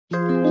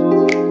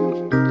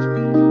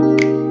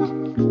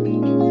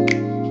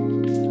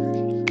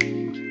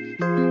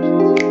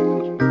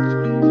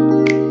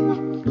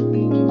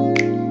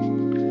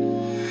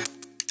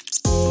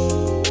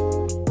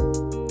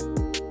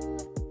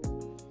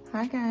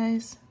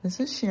guys,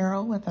 this is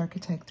Cheryl with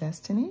Architect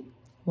Destiny.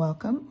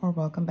 Welcome or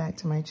welcome back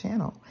to my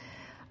channel.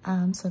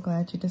 I'm so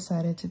glad you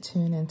decided to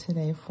tune in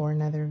today for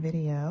another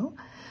video.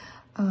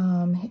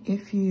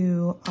 If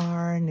you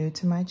are new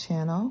to my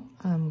channel,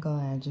 I'm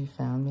glad you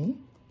found me.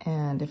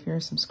 And if you're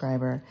a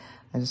subscriber,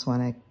 I just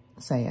want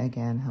to say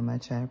again how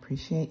much I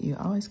appreciate you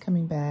always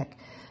coming back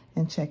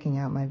and checking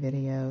out my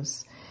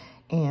videos.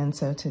 And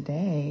so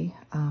today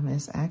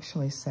is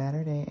actually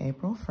Saturday,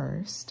 April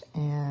 1st,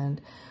 and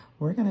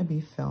we're going to be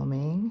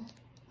filming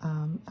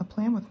a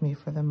plan with me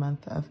for the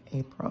month of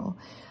April.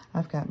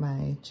 I've got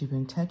my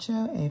Jibun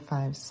Techo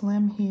A5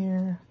 Slim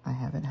here. I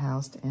have it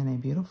housed in a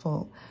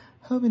beautiful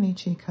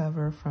Hobonichi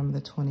cover from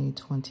the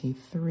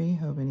 2023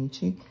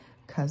 Hobonichi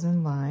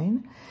Cousin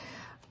line.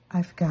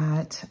 I've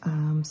got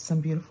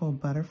some beautiful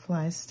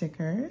butterfly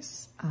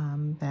stickers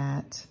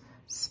that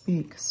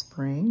speak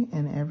spring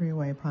in every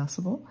way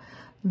possible.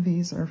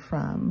 These are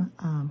from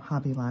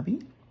Hobby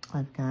Lobby.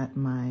 I've got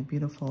my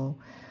beautiful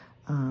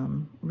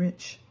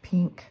rich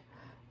pink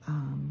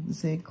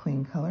Zig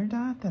Clean color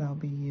dot that I'll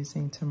be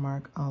using to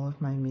mark all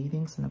of my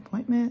meetings and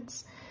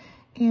appointments.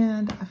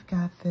 And I've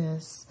got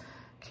this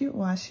cute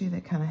washi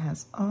that kind of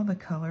has all the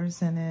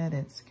colors in it.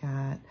 It's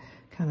got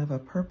kind of a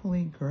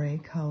purpley gray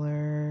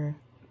color,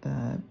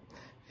 the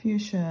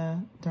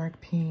fuchsia, dark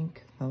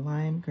pink, the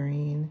lime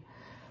green.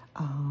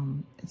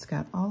 It's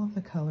got all of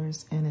the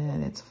colors in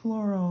it. It's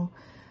floral,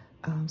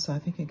 so I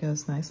think it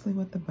goes nicely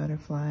with the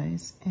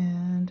butterflies.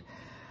 And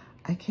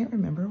I can't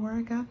remember where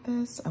I got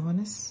this. I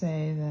want to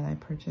say that I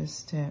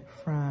purchased it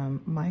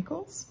from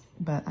Michael's,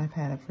 but I've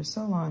had it for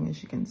so long,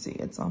 as you can see,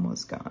 it's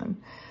almost gone.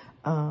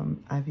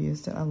 I've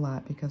used it a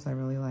lot because I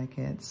really like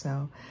it.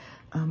 So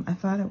I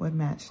thought it would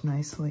match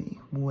nicely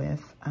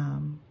with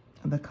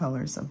the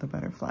colors of the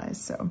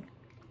butterflies. So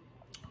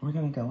we're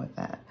going to go with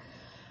that.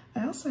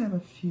 I also have a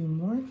few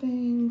more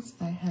things.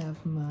 I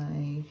have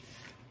my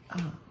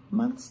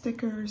month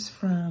stickers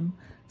from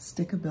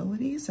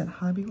Stickabilities at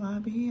Hobby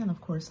Lobby, and of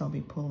course I'll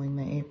be pulling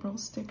the April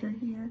sticker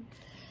here.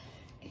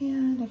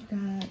 And I've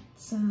got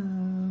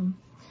some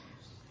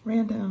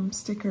random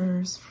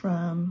stickers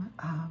from,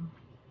 I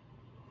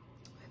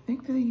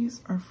think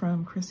these are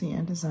from Chrissy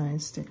Ann Design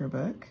sticker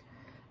book,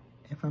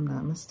 if I'm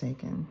not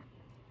mistaken,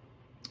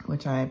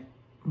 which I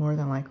more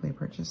than likely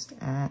purchased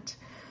at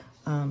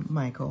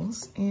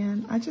Michael's.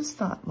 And I just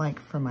thought, like,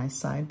 for my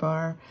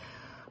sidebar,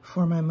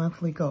 for my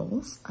monthly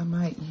goals, I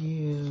might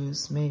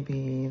use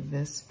maybe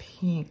this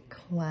pink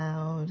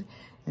cloud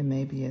and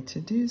maybe a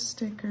to-do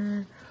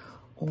sticker,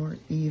 or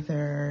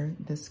either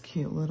this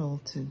cute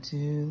little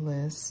to-do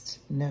list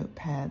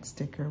notepad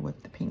sticker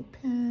with the pink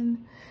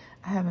pen.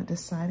 I haven't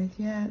decided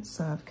yet,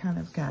 so I've kind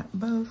of got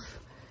both,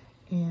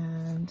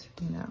 and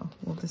you know,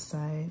 we'll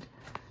decide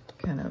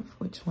kind of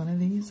which one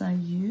of these I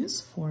use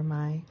for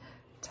my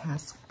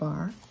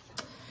taskbar.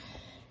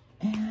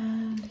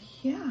 And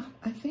yeah,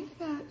 I think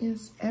that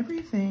is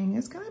everything.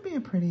 It's going to be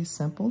a pretty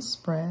simple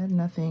spread,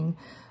 nothing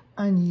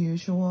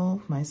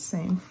unusual, my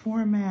same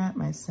format,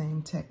 my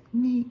same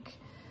technique,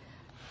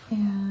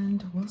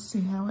 and we'll see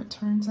how it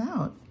turns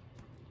out.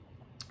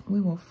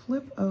 We will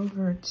flip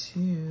over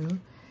to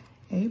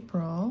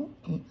April,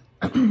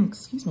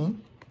 excuse me,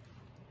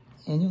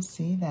 and you'll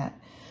see that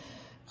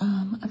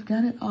I've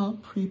got it all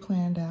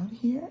pre-planned out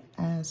here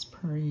as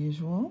per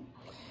usual.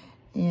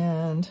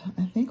 And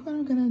I think what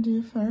I'm gonna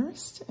do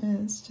first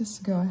is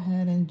just go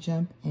ahead and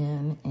jump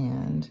in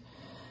and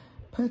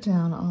put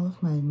down all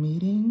of my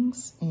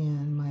meetings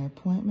and my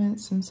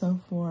appointments and so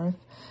forth.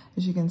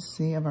 As you can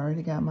see, I've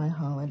already got my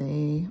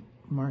holiday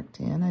marked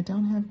in. I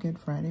don't have Good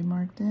Friday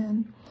marked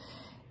in,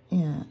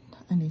 and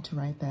I need to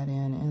write that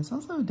in. And it's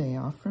also a day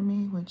off for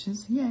me, which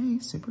is yay,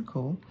 super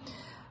cool.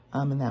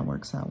 And that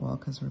works out well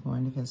because we're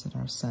going to visit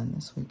our son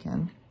this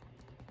weekend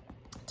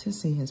to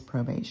see his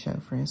probate show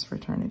for his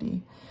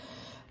fraternity.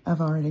 I've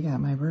already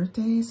got my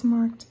birthdays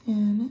marked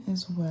in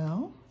as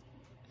well.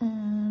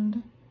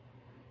 And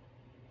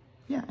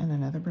yeah, and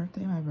another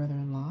birthday, my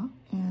brother-in-law.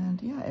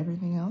 And yeah,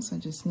 everything else I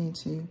just need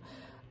to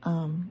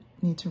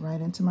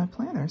write into my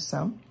planner.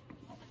 So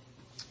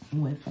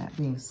with that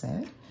being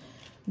said,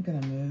 I'm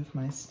gonna move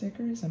my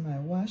stickers and my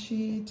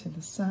washi to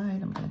the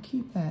side. I'm gonna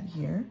keep that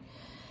here.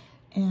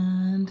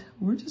 And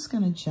we're just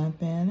gonna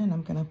jump in, and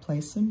I'm gonna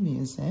play some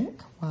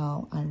music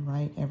while I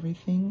write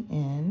everything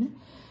in.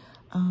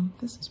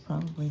 This is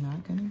probably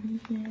not gonna be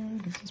here.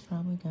 This is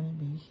probably gonna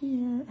be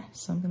here.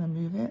 So I'm gonna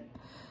move it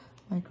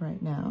like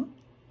right now,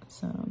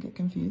 so don't get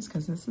confused,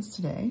 because this is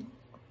today.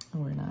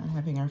 We're not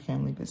having our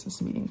family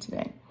business meeting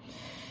today.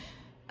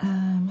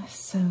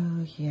 So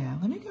yeah,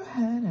 let me go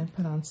ahead and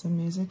put on some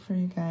music for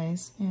you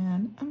guys,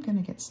 and I'm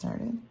gonna get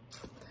started.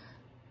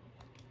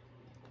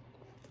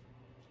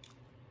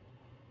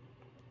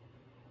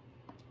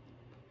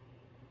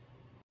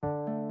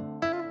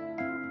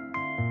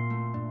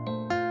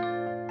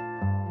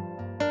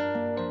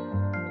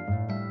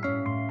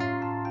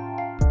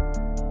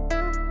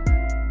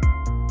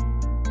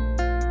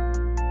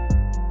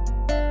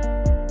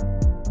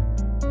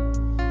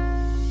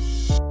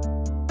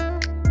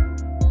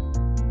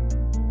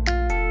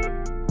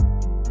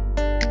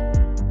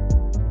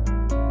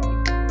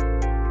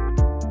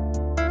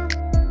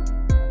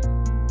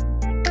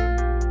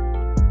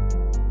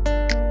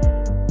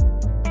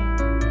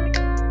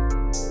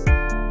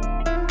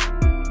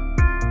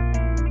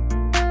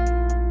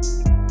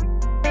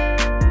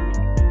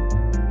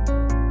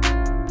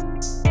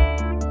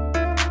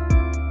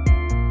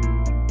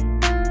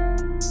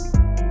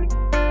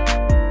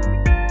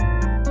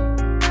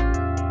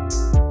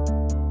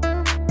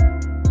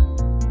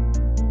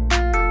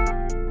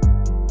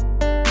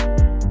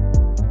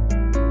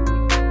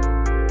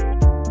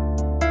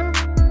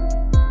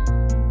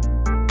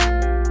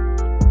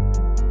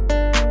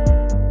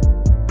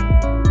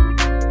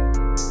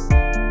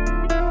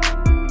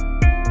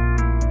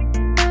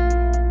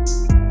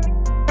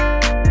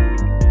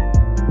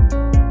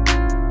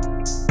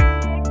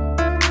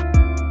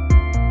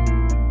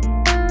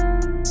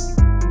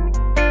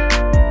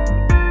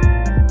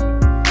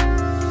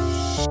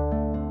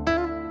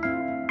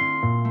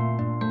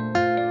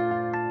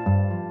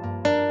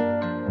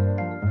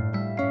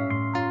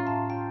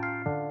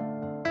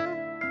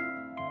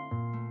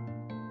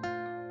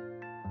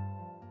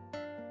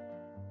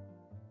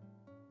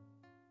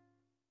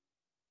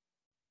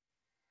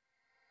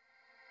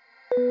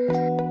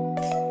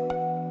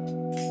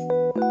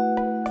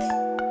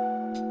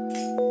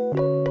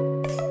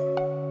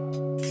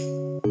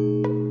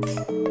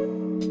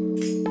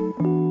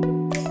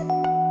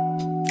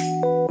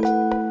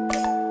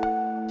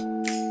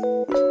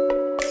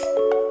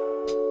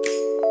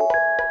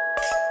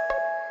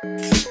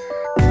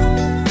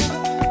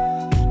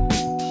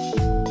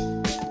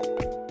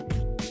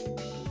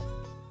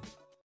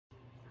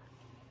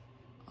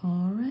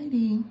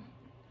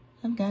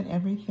 got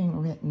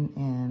everything written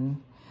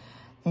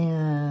in,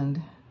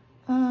 and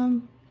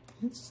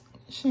it's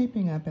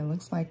shaping up. It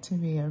looks like to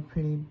be a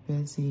pretty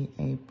busy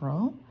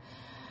April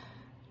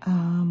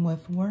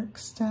with work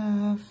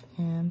stuff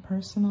and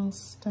personal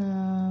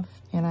stuff.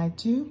 And I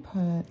do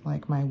put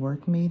like my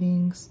work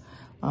meetings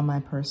on my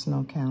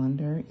personal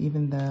calendar,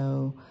 even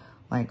though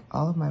like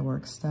all of my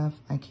work stuff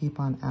I keep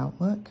on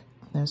Outlook.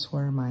 That's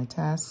where my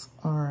tasks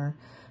are.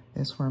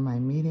 That's where my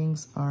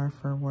meetings are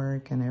for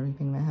work and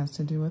everything that has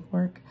to do with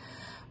work.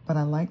 But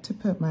I like to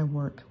put my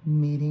work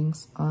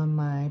meetings on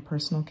my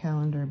personal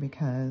calendar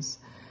because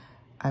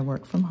I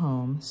work from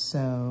home.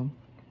 So,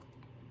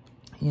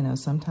 you know,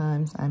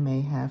 sometimes I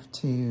may have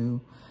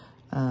to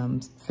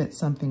fit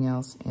something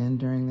else in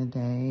during the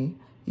day.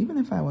 Even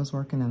if I was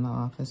working in the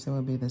office, it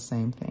would be the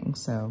same thing.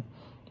 So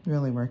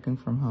really working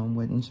from home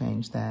wouldn't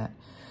change that.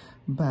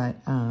 But,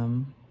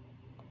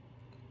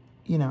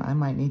 you know, I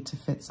might need to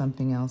fit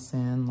something else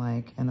in,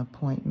 like an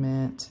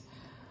appointment,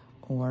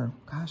 or,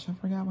 gosh, I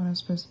forgot what I was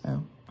supposed to,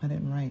 oh, I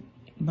didn't write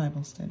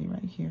Bible study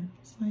right here.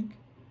 It's like,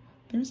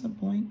 there's a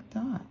blank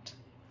dot.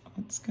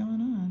 What's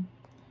going on?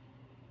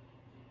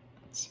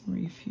 It's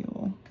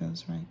refuel,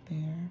 goes right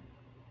there.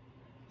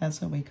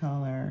 That's what we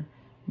call our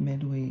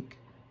midweek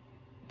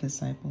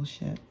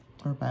discipleship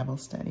or Bible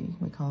study.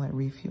 We call it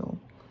refuel.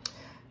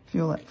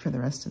 Fuel up for the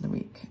rest of the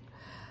week.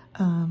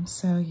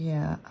 So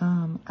yeah,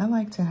 I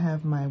like to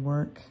have my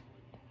work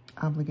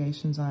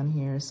obligations on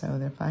here so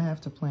that if I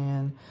have to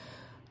plan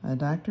a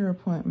doctor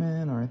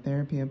appointment or a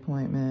therapy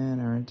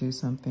appointment or do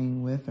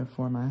something with or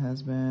for my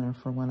husband or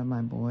for one of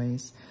my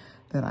boys,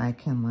 that I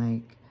can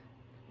like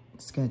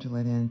schedule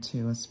it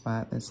into a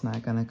spot that's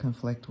not going to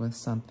conflict with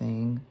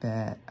something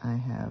that I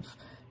have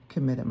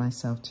committed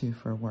myself to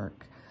for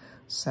work.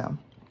 So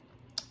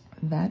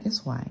that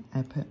is why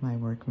I put my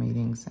work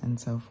meetings and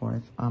so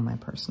forth on my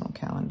personal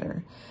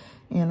calendar.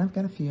 And I've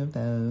got a few of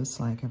those.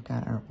 Like I've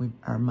got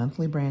our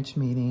monthly branch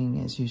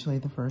meeting is usually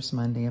the first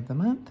Monday of the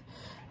month.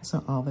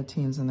 So all the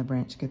teams in the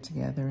branch get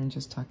together and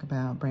just talk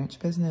about branch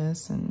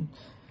business and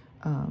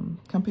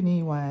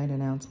company-wide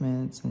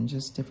announcements and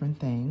just different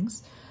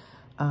things.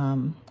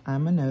 I'm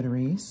a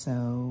notary,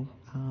 so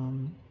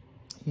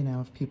you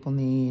know, if people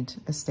need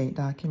estate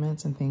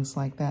documents and things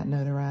like that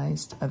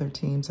notarized, other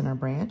teams in our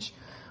branch,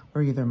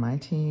 or either my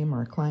team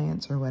or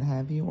clients or what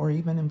have you, or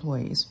even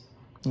employees.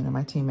 You know,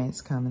 my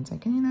teammates come and say,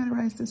 can you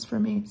notarize this for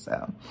me?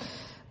 So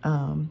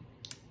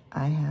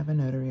I have a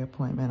notary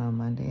appointment on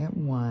Monday at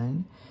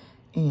 1,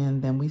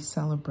 and then we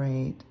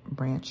celebrate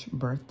branch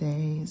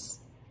birthdays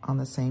on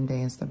the same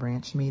day as the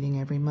branch meeting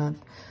every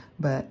month.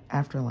 But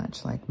after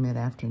lunch, like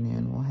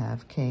mid-afternoon, we'll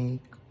have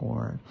cake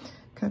or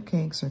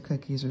cupcakes or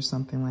cookies or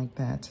something like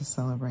that to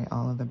celebrate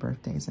all of the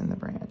birthdays in the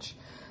branch.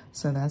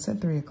 So that's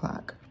at 3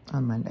 o'clock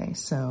on Monday.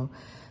 So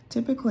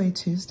typically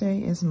Tuesday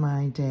is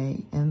my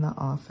day in the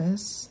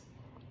office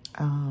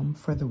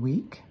for the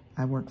week.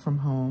 I work from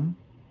home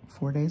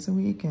 4 days a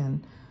week,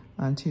 and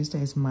on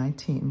Tuesdays my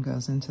team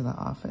goes into the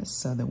office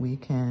so that we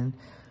can,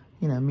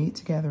 you know, meet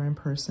together in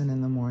person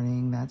in the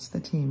morning. That's the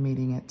team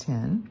meeting at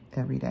 10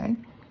 every day,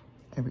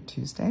 every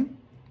Tuesday.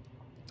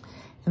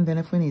 And then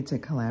if we need to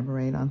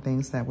collaborate on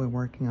things that we're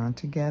working on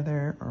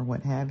together or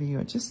what have you,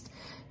 or just,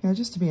 you know,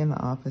 just to be in the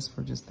office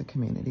for just the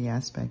community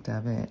aspect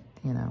of it,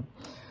 you know.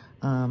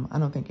 I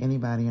don't think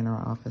anybody in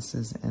our office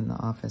is in the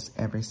office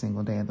every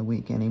single day of the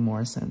week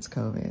anymore since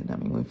COVID. I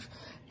mean, we've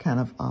kind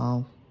of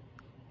all,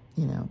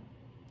 you know,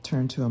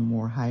 turned to a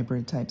more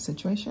hybrid type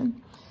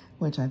situation,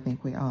 which I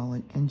think we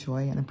all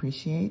enjoy and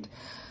appreciate.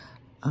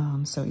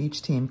 So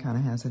each team kind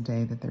of has a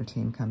day that their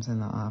team comes in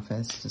the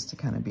office just to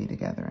kind of be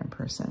together in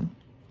person.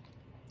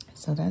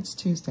 So that's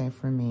Tuesday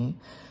for me.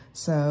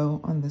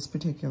 So on this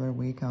particular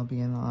week, I'll be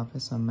in the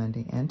office on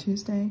Monday and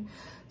Tuesday.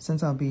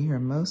 Since I'll be here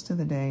most of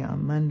the day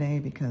on Monday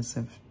because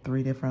of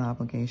 3 different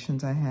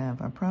obligations I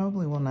have, I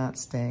probably will not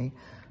stay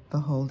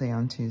the whole day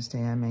on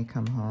Tuesday. I may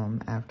come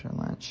home after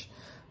lunch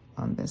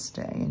on this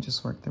day and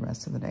just work the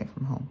rest of the day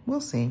from home.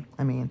 We'll see.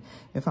 I mean,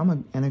 if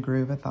I'm in a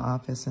groove at the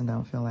office and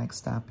don't feel like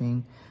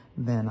stopping,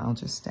 then I'll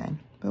just stay,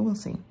 but we'll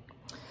see.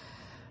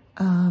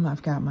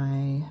 I've got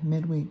my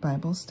midweek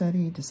Bible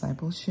study,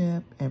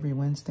 discipleship, every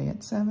Wednesday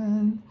at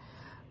 7.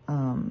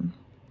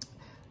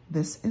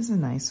 This is a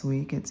nice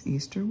week. It's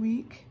Easter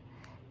week,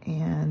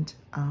 and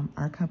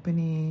our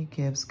company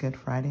gives Good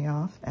Friday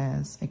off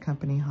as a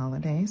company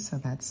holiday, so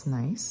that's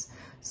nice.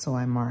 So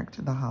I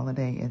marked the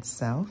holiday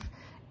itself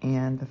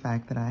and the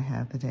fact that I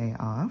have the day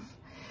off.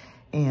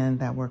 And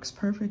that works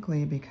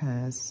perfectly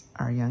because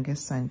our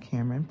youngest son,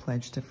 Cameron,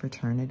 pledged to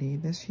fraternity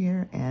this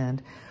year,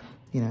 and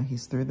you know,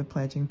 he's through the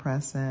pledging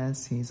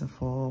process. He's a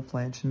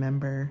full-fledged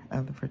member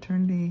of the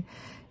fraternity,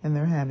 and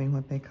they're having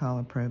what they call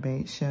a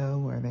probate show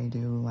where they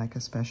do like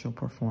a special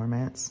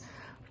performance,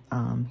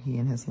 he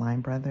and his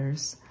line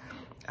brothers.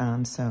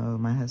 So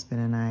my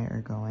husband and I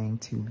are going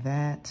to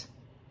that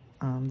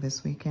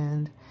this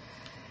weekend,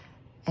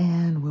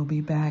 and we'll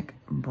be back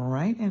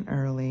bright and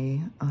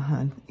early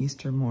on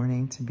Easter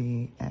morning to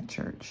be at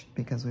church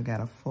because we've got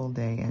a full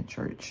day at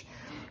church.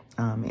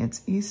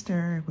 It's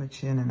Easter,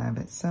 which in and of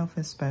itself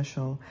is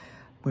special.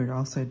 We're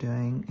also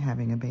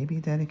having a baby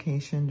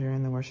dedication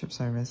during the worship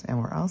service, and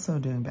we're also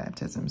doing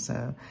baptism.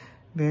 So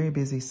very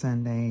busy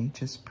Sunday.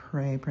 Just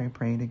pray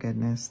to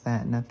goodness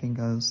that nothing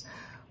goes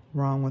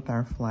wrong with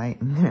our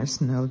flight and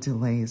there's no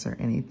delays or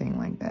anything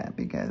like that,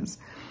 because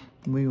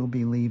we will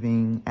be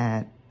leaving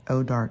at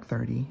dark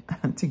 30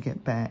 to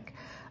get back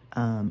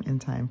in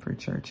time for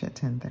church at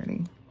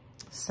 10:30.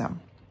 So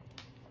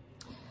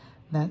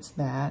that's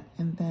that.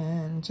 And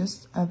then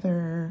just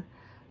other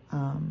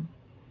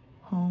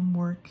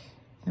homework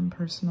and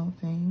personal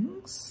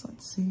things.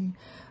 Let's see.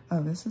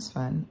 Oh, this is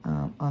fun.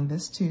 On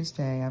this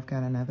Tuesday, I've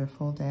got another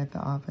full day at the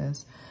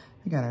office.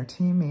 We got our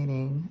team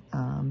meeting.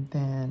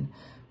 Then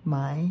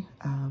my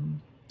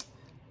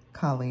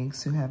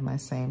colleagues who have my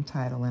same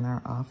title in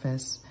our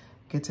office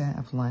get to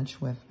have lunch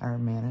with our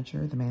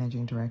manager, the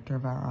managing director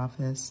of our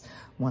office,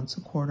 once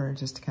a quarter,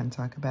 just to kind of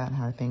talk about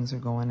how things are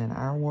going in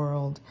our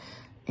world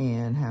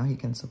and how he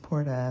can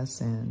support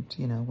us and,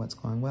 you know, what's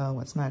going well,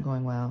 what's not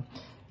going well.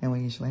 And we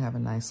usually have a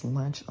nice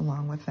lunch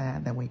along with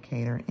that we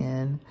cater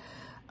in.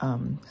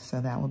 So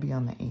that will be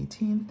on the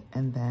 18th.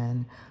 And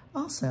then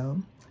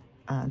also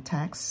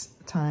tax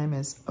time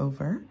is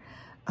over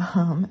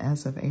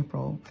as of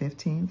April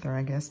 15th, or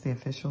I guess the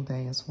official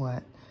day is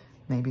what?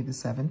 Maybe the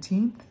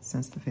 17th,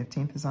 since the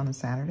 15th is on a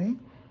Saturday.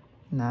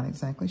 Not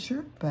exactly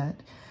sure, but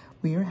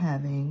we are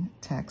having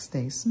tax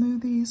day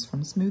smoothies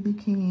from Smoothie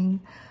King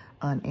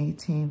on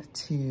 18th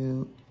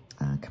to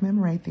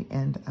commemorate the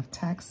end of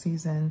tax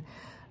season,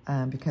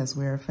 because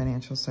we're a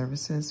financial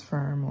services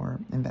firm or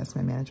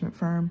investment management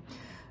firm.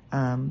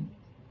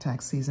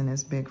 Tax season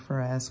is big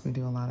for us. We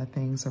do a lot of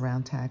things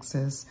around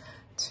taxes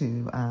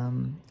to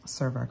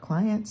serve our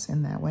clients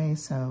in that way.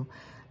 So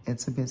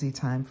it's a busy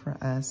time for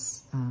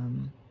us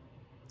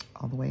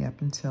all the way up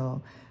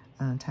until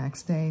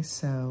tax day.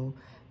 So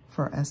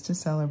for us to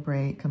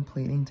celebrate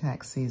completing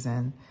tax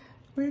season,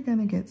 we're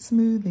gonna get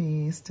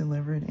smoothies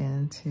delivered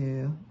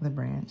into the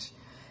branch,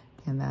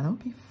 and that'll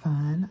be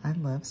fun. I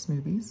love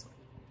smoothies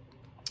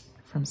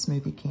from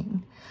Smoothie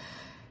King.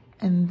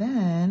 And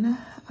then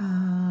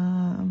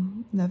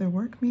another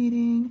work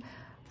meeting.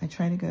 I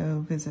try to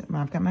go visit,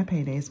 I've got my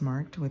paydays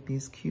marked with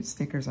these cute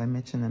stickers. I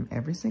mention them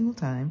every single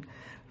time,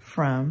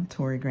 from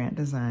Tori Grant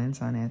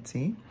Designs on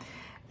Etsy.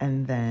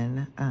 And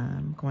then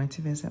going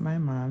to visit my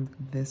mom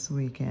this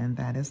weekend.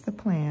 That is the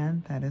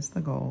plan, that is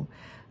the goal.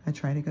 I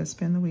try to go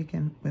spend the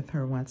weekend with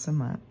her once a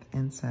month.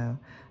 And so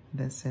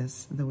this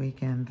is the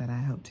weekend that I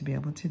hope to be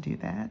able to do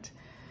that.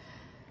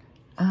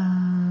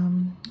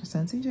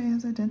 Son CJ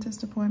has a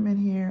dentist appointment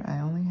here. I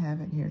only have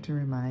it here to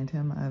remind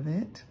him of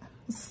it.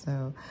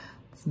 So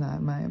it's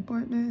not my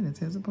appointment, it's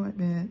his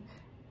appointment,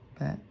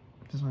 but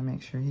just want to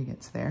make sure he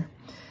gets there.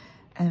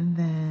 And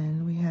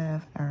then we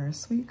have our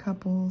Sweet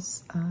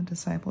Couples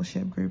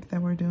discipleship group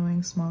that we're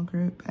doing, small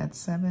group at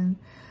 7.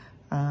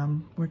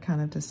 We're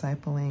kind of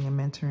discipling and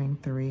mentoring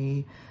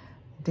 3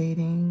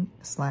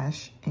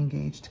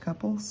 dating/engaged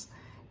couples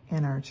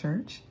in our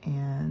church.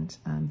 And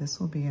this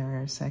will be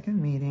our 2nd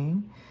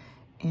meeting.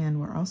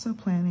 And we're also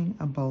planning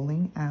a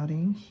bowling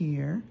outing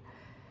here,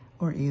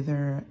 or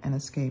either an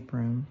escape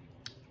room.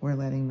 We're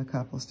letting the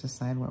couples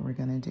decide what we're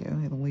gonna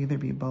do. It'll either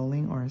be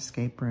bowling or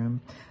escape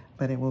room,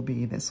 but it will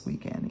be this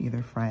weekend,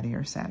 either Friday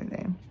or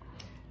Saturday.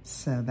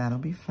 So that'll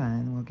be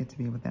fun. We'll get to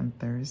be with them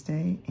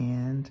Thursday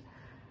and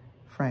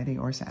Friday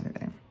or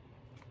Saturday.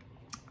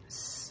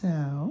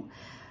 So,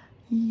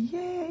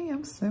 yay,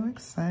 I'm so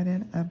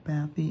excited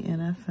about the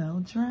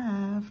NFL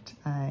draft.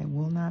 I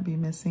will not be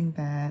missing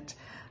that.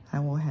 I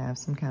will have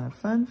some kind of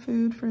fun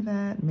food for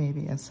that,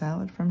 maybe a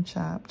salad from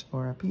Chopped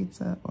or a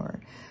pizza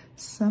or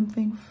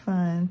something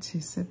fun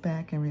to sit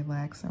back and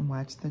relax and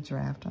watch the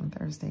draft on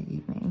Thursday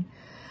evening.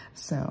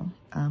 So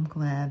I'm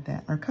glad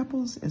that our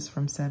couples is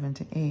from 7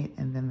 to 8,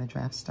 and then the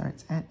draft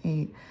starts at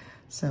 8.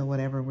 So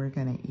whatever we're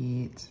gonna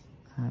eat,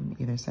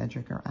 either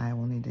Cedric or I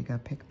will need to go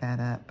pick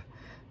that up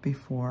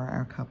before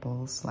our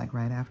couples, like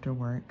right after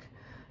work.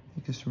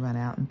 You just run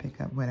out and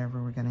pick up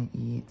whatever we're gonna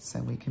eat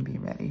so we can be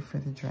ready for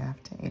the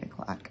draft at 8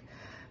 o'clock.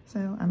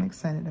 So I'm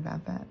excited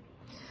about that.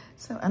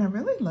 So, and I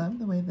really love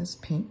the way this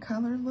pink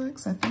color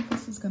looks. I think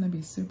this is gonna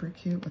be super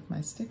cute with my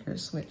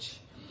stickers,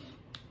 which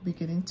we'll be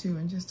getting to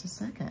in just a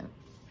second.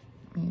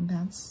 I mean,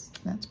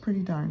 that's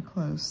pretty darn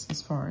close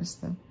as far as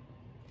the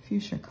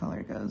fuchsia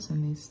color goes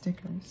in these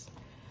stickers.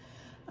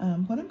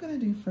 What I'm gonna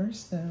do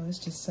first though is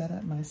just set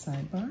up my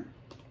sidebar.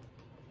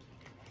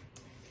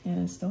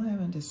 And I still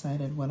haven't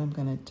decided what I'm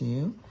gonna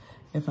do.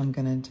 If I'm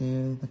gonna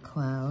do the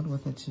cloud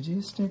with a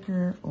to-do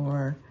sticker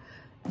or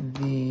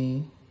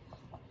the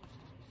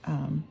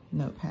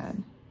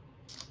notepad.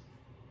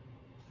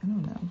 I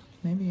don't know.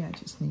 Maybe I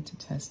just need to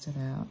test it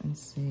out and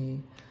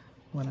see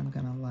what I'm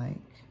gonna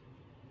like.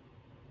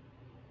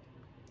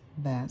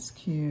 That's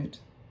cute.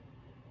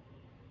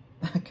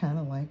 I kind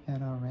of like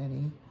that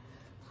already.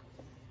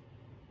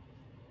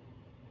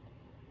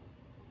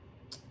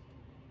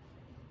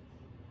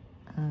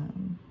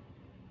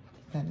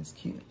 That is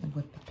cute. And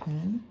with the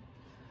pen,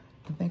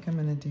 I think I'm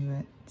gonna do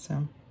it.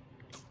 So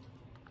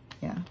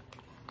Yeah,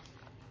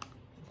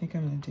 I think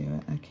I'm gonna do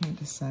it. I can't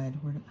decide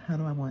how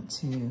do I want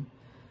to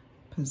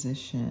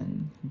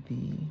position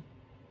the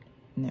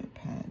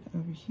notepad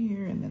over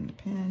here and then the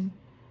pen.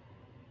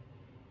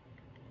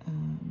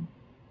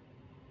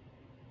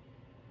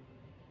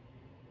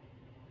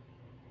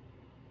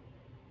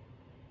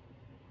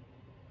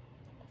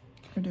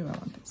 Or do I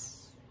want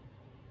this?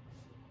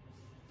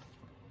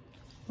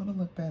 What'll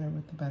look better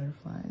with the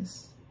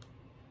butterflies?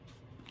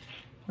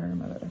 Where are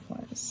my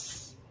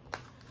butterflies?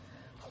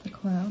 The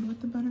cloud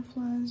with the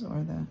butterflies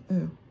or the,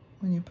 ooh,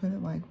 when you put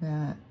it like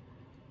that,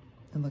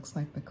 it looks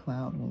like the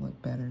cloud will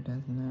look better,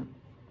 doesn't it?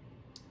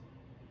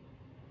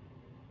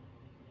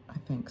 I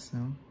think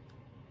so.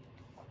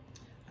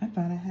 I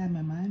thought I had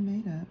my mind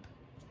made up.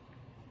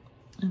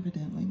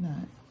 Evidently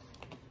not.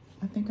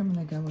 I think I'm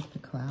gonna go with the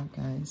cloud,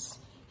 guys.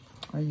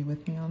 Are you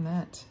with me on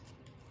that?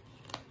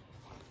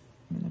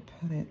 I'm gonna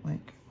put it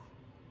like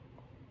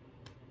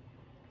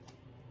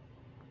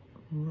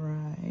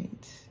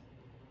right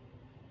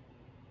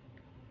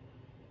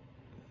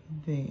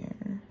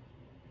there.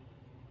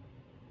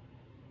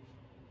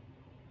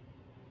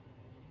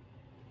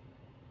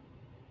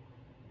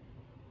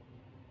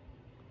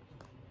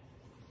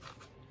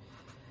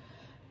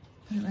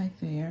 Put it right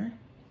there.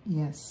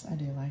 Yes, I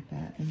do like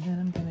that. And then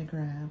I'm gonna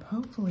grab,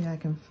 hopefully I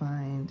can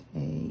find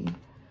a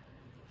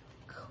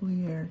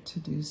clear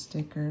to-do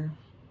sticker.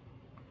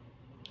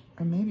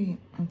 Or maybe,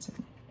 let's see.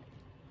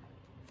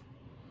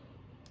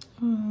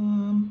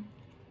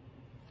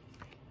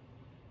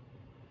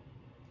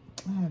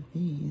 I have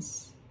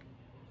these.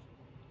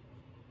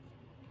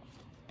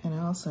 And I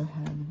also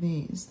have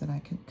these that I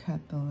could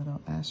cut the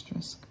little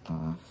asterisk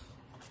off.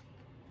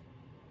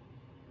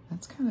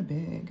 That's kind of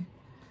big.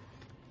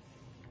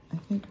 I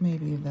think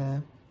maybe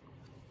the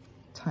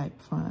type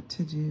font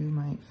to do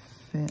might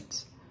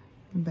fit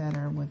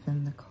better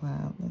within the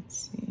cloud.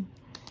 Let's see.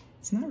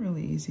 It's not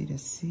really easy to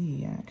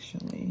see,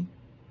 actually.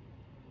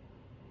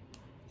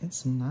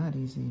 It's not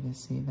easy to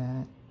see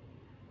that.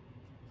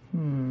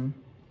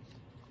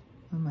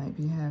 I might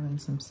be having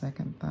some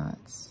second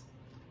thoughts.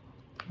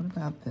 What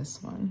about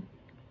this one?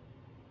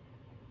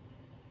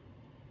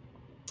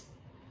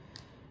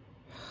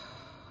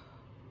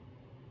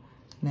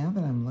 Now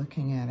that I'm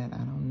looking at it, I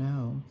don't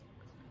know.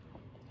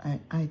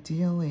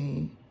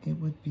 Ideally, it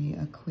would be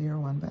a clear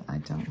one, but I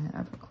don't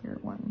have a clear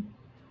one.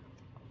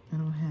 I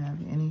don't have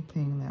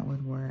anything that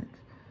would work.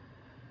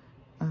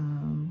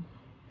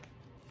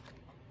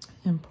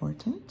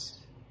 Important.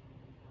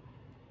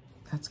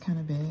 That's kind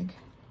of big.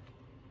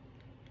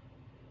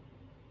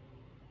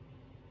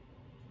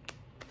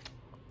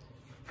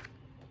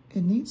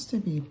 It needs to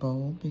be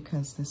bold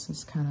because this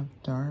is kind of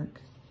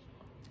dark.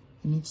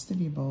 It needs to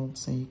be bold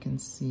so you can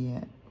see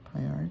it.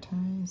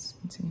 Prioritize.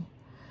 Let's see.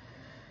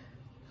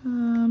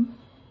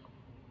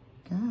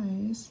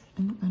 Guys,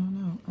 I don't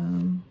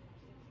know.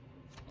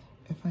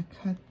 If I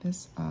cut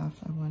this off,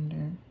 I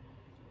wonder.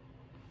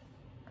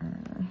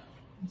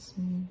 Let's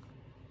see.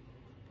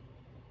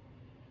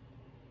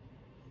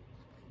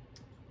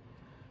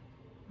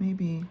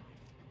 Maybe.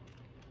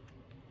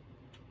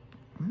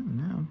 I don't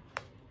know.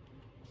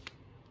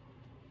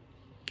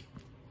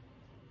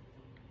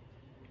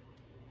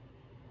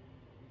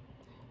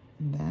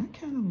 That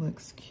kind of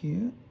looks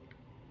cute.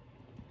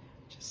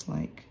 Just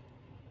like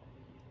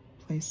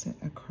place it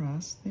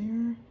across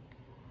there.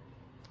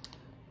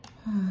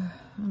 I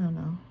don't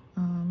know.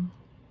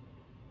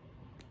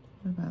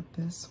 What about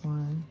this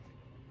one?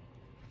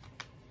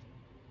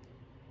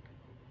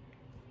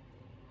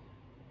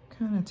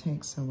 Kind of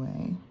takes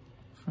away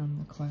from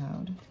the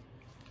cloud.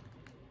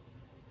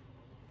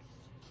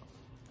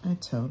 I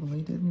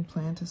totally didn't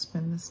plan to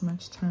spend this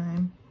much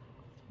time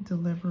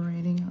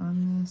deliberating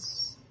on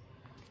this.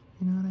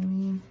 You know what I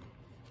mean?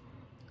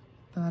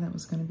 Thought it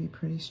was going to be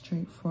pretty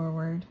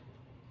straightforward.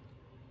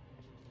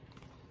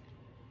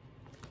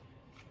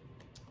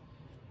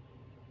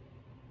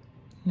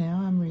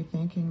 Now I'm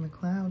rethinking the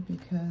cloud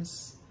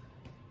because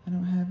I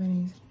don't have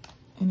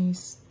any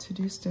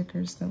to-do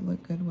stickers that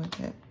look good with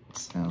it.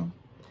 So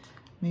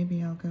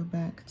maybe I'll go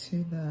back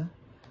to the,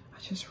 I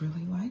just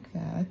really like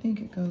that. I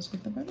think it goes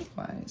with the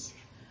butterflies.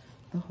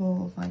 The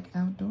whole like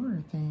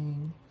outdoor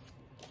thing.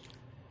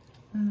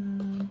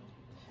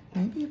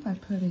 Maybe if I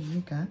put a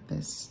 "You Got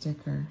This"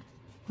 sticker.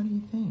 What do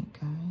you think,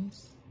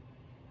 guys?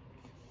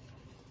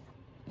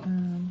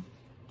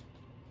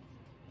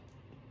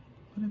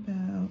 What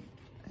about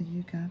a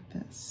 "You Got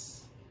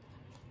This"?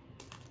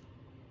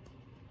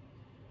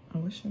 I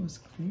wish it was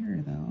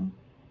clear though.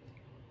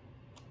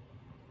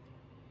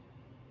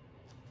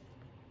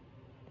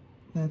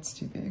 That's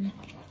too big.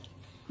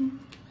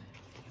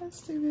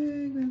 That's too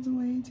big. That's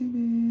way too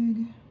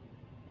big.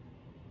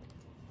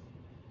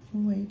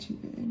 Way too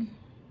big.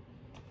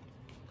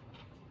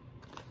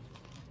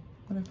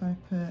 What if I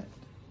put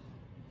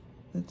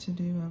the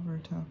to-do over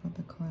top of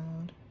the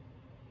cloud?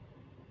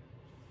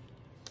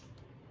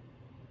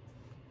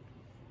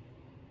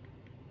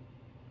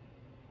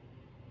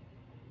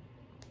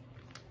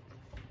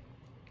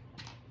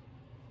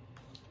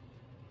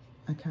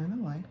 I kind of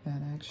like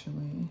that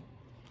actually.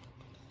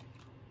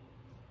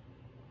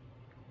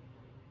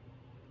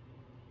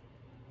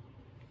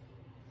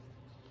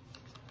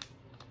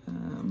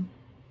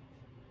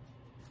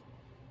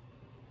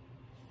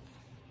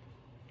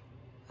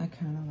 I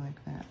kind of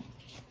like that.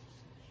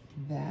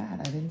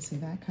 I didn't see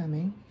that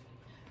coming,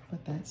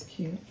 but that's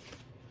cute.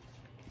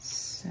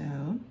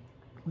 So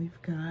we've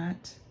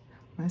got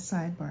my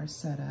sidebar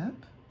set up.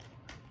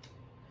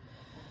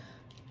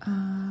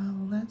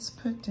 Let's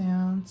put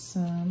down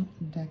some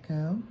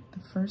deco. The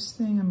first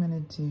thing I'm gonna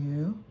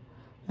do,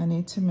 I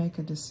need to make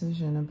a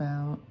decision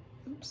about,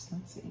 oops,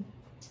 let's see.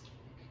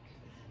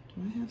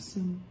 Do I have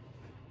some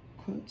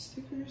quote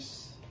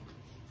stickers?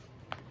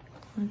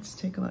 Let's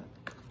take a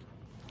look.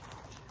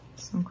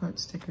 Some quote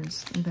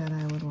stickers that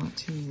I would want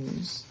to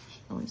use,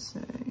 shall we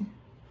say.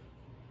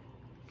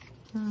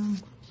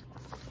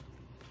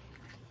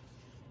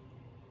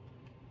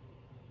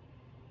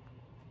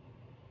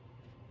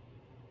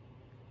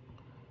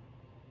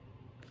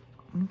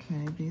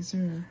 Okay, these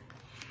are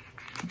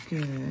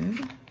good.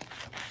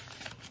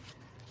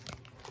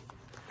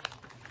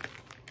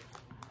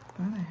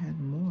 Thought I had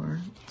more.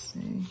 Let's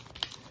see.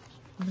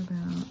 What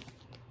about...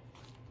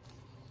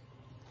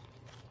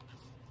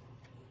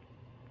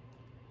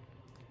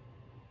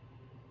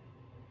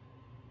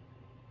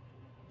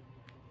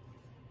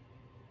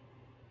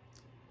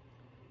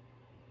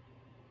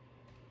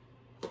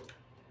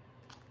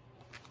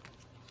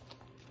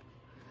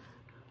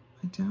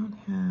 I don't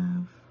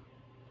have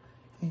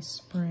a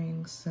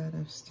spring set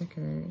of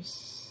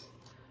stickers.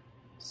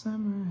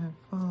 Summer, have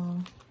fall.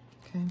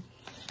 Okay.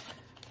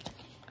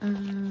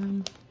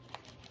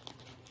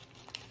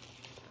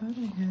 Thought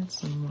I had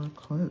some more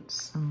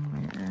quotes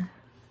somewhere.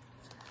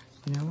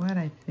 You know what?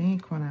 I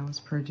think when I was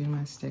purging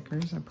my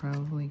stickers, I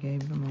probably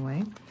gave them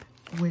away,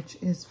 which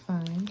is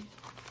fine.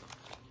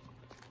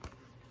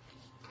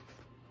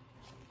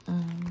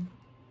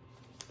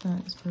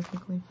 That is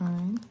perfectly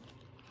fine,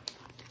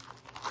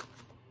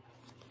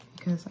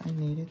 because I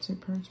needed to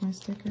purge my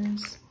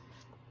stickers.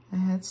 I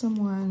had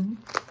someone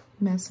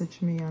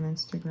message me on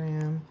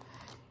Instagram,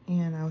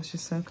 and I was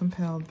just so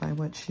compelled by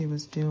what she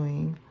was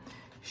doing.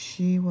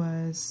 She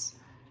was,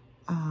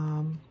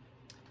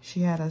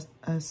 she had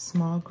a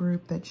small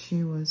group that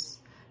she was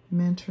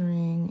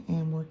mentoring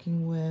and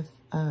working with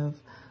of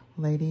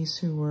ladies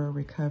who were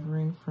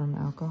recovering from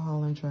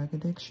alcohol and drug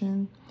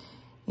addiction.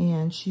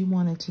 And she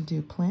wanted to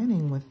do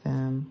planning with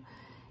them.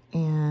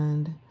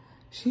 And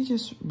she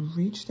just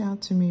reached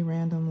out to me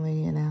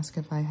randomly and asked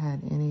if I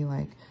had any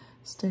like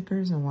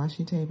stickers and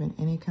washi tape and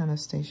any kind of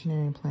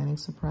stationery and planning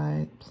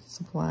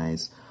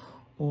supplies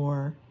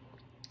or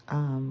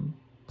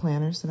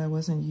planners that I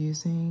wasn't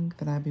using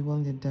that I'd be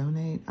willing to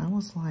donate. I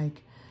was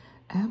like,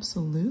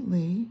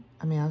 absolutely.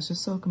 I mean, I was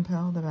just so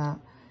compelled about,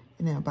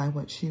 you know, by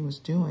what she was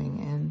doing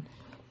and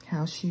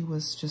how she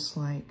was just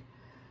like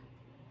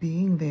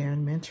being there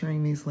and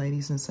mentoring these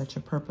ladies in such a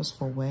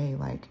purposeful way,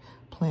 like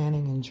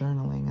planning and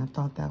journaling. I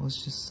thought that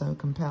was just so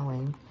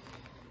compelling.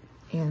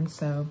 And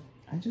so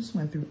I just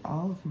went through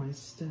all of my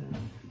stuff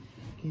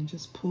and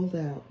just pulled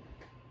out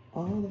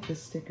all of the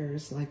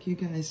stickers. Like, you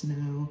guys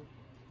know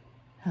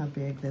how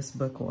big this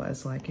book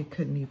was. Like, it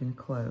couldn't even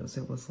close.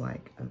 It was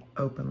like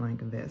open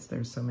like this.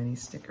 There's so many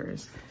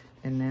stickers.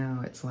 And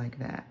now it's like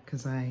that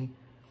because I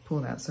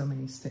pulled out so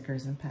many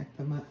stickers and packed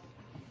them up.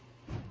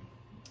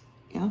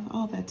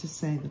 All that to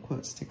say, the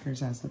quote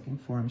stickers I was looking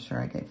for, I'm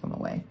sure I gave them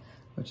away,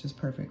 which is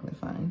perfectly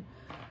fine.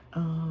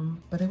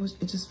 But it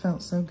just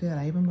felt so good.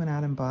 I even went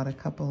out and bought a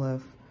couple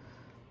of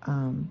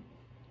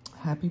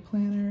happy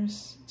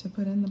planners to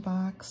put in the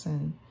box,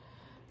 and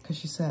because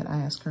she said, I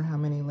asked her how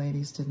many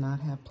ladies did not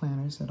have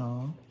planners at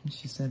all, and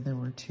she said there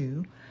were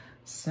 2.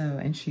 So,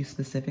 and she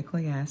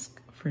specifically asked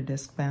for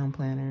disc-bound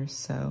planners.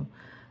 So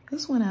I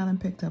just went out and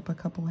picked up a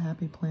couple of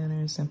happy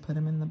planners and put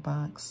them in the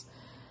box.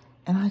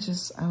 And I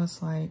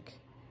was like,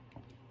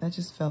 that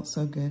just felt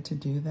so good to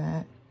do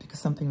that, because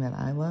something that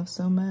I love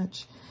so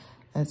much,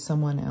 that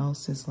someone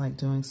else is like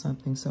doing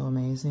something so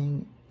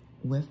amazing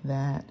with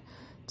that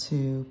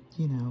to,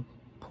 you know,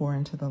 pour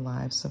into the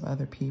lives of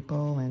other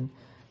people and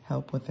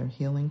help with their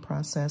healing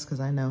process.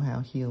 Because I know how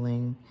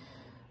healing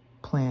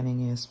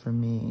planning is for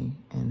me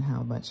and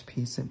how much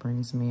peace it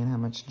brings me and how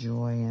much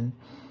joy and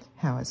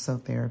how it's so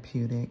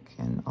therapeutic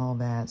and all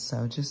that.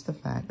 So just the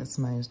fact that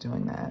somebody is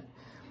doing that,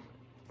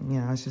 you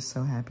know, I was just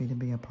so happy to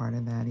be a part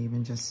of that,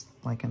 even just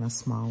like in a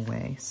small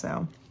way.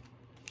 So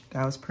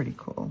that was pretty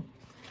cool.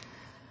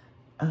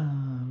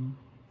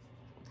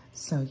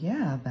 So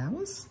yeah, that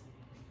was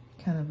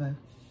kind of a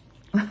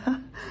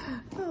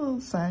little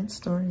side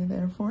story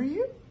there for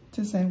you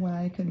to say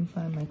why I couldn't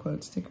find my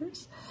quote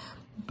stickers.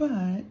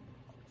 But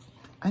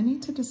I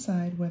need to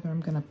decide whether I'm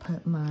gonna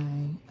put my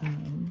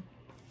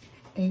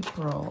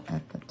April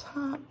at the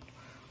top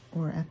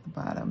or at the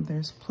bottom.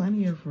 There's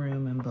plenty of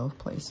room in both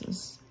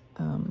places.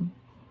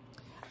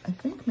 I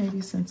think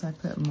maybe since I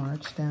put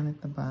March down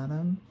at the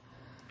bottom,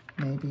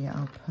 maybe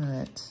I'll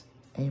put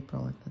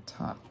April at the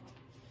top.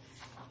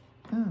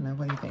 I don't know,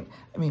 what do you think?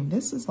 I mean,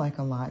 this is like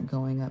a lot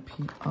going up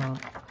here,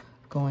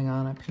 going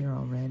on up here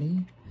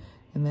already.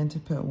 And then to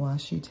put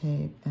washi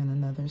tape and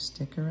another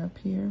sticker up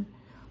here,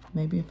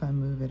 maybe if I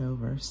move it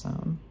over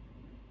some,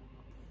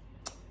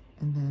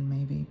 and then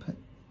maybe put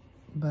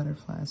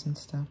butterflies and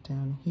stuff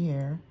down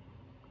here,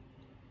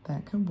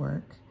 that could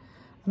work.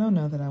 I don't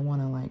know that I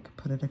want to like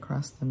put it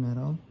across the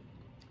middle.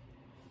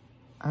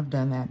 I've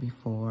done that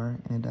before,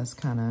 and it does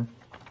kind of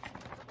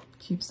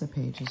keeps the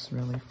pages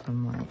really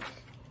from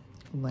like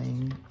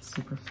laying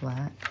super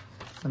flat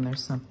when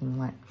there's something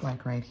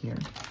like right here.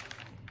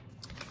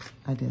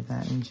 I did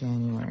that in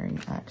January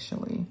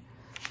actually,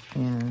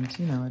 and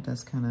you know, it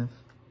does kind of,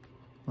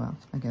 well,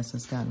 I guess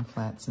it's gotten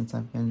flat since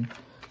I've been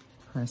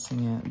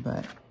pressing it,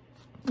 but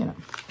you know,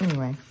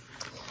 anyway,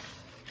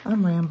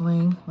 I'm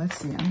rambling. Let's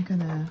see, I'm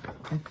gonna,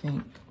 I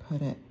think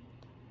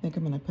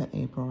I'm gonna put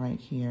April right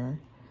here,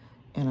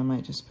 and I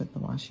might just put the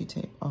washi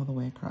tape all the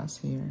way across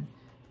here.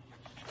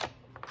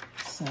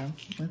 So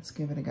let's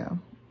give it a go.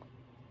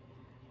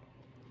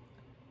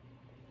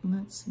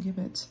 Let's give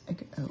it a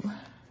go.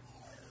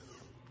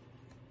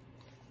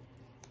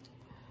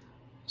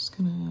 Just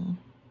gonna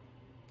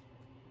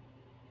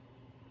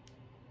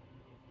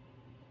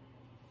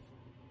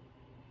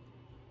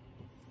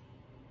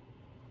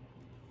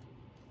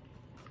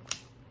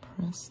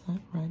press that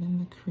right in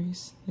the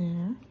crease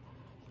there,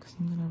 because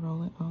I'm gonna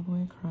roll it all the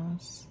way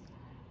across.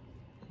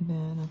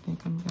 Then I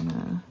think I'm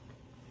gonna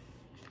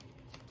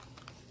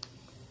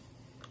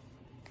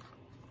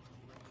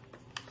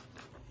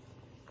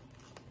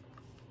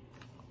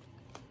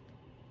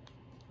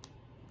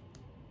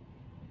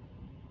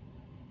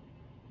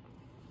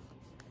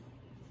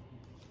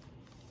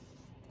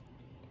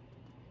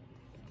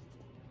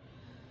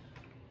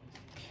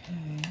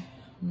okay,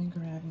 let me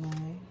grab my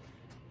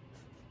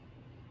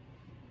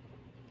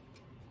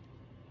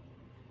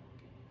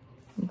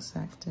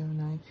X-Acto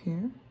knife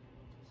here,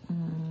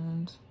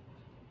 and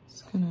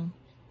it's gonna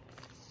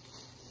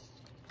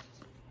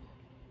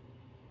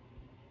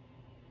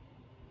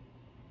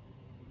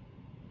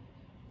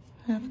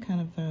have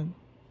kind of a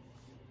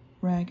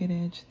ragged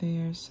edge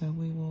there, so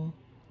we will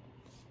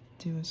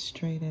do a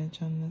straight edge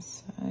on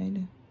this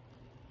side.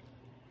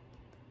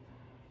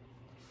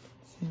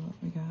 See what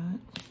we got.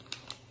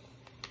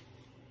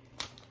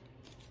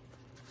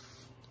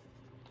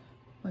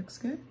 Looks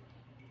good.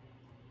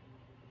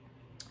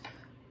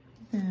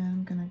 Then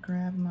I'm gonna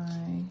grab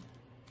my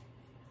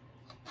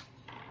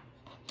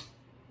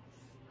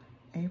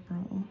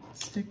April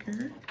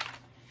sticker.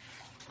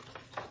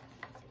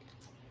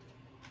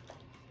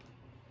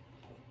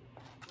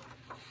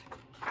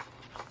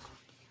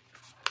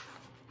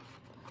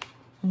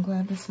 I'm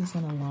glad this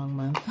isn't a long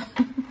month.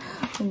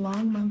 The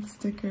long month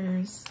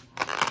stickers,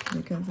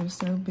 because they're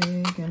so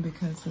big and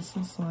because this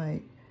is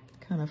like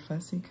kind of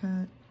fussy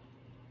cut,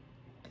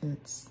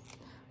 it's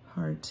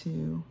hard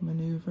to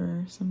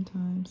maneuver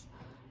sometimes.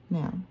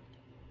 Now,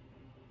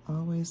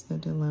 always the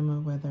dilemma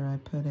whether I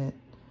put it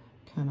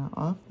kind of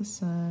off the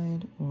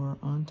side or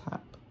on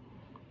top.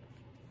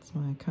 It's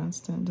my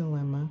constant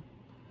dilemma.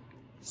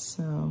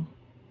 So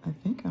I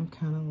think I'm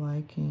kind of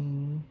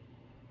liking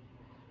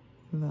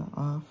the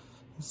off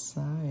the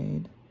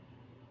side,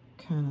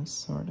 kind of,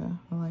 sort of.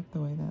 I like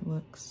the way that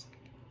looks.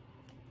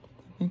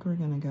 I think we're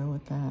gonna go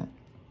with that.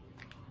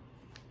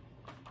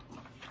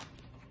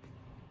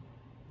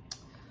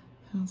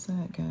 How's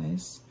that,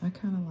 guys? I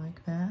kind of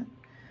like that.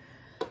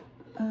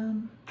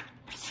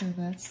 So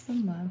that's the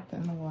month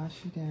and the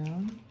washi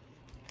down.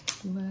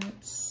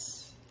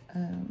 Let's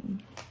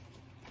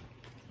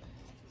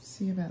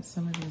see about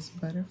some of these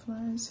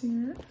butterflies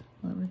here.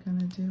 What we're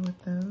gonna do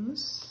with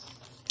those.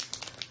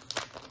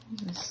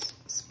 Just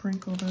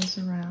sprinkle those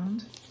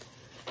around.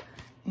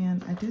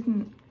 And I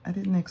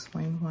didn't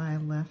explain why I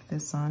left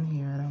this on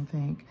here, I don't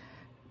think.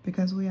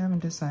 Because we haven't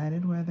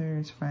decided whether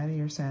it's Friday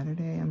or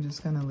Saturday, I'm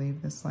just gonna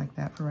leave this like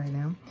that for right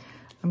now.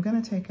 I'm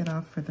gonna take it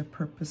off for the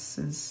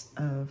purposes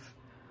of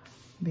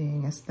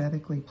being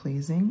aesthetically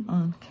pleasing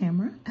on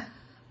camera.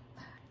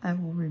 I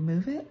will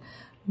remove it,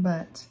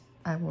 but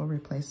I will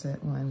replace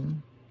it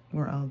when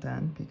we're all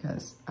done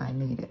because I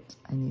need it.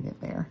 I need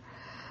it there.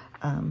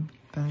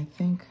 But I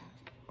think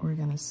we're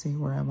gonna see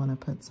where I wanna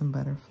put some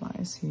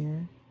butterflies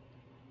here.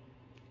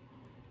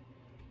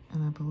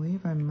 And I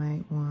believe I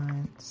might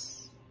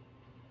want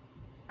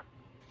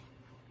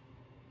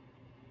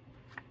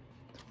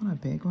a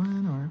big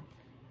one, or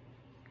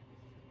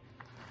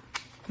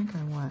I think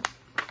I want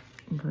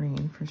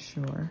green for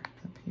sure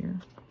up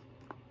here.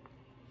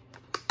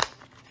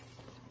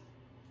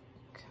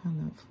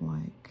 Kind of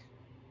like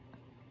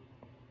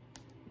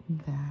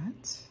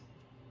that.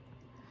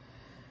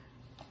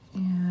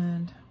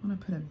 And I'm gonna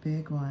put a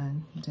big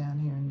one down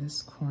here in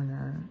this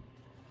corner.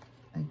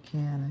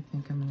 Again, I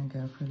think I'm gonna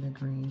go for the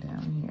green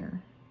down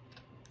here.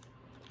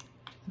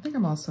 I think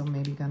I'm also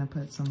maybe gonna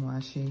put some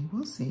washi.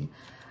 We'll see.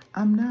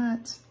 I'm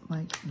not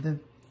like the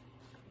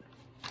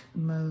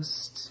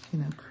most, you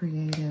know,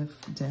 creative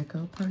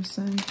deco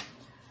person.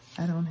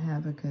 I don't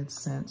have a good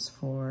sense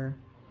for,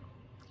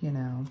 you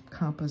know,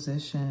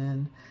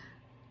 composition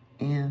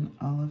and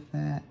all of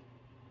that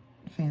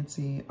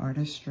fancy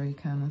artistry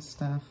kind of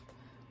stuff.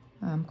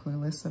 I'm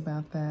clueless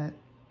about that.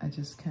 I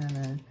just kind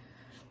of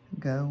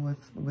go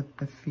with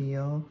the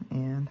feel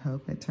and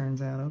hope it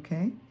turns out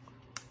okay.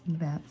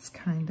 That's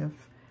kind of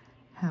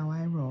how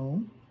I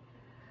roll.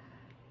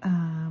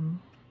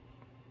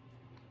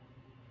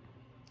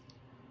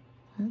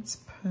 let's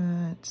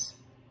put,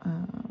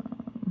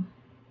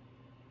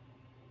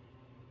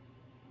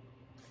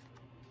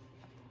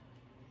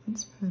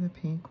 let's put a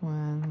pink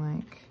one,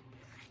 like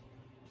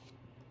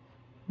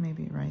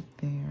maybe right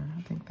there.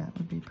 I think that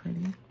would be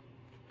pretty.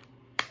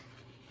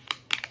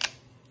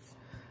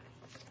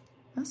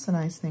 That's the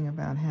nice thing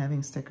about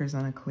having stickers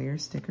on a clear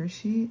sticker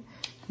sheet.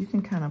 You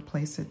can kind of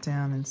place it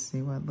down and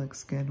see what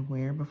looks good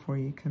where before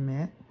you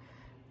commit.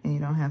 And you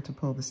don't have to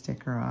pull the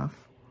sticker off.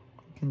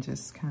 You can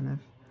just kind of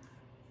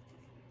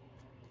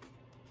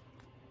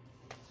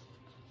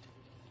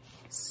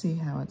see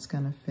how it's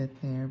going to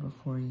fit there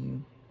before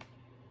you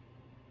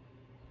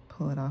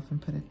pull it off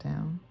and put it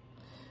down.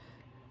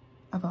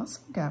 I've also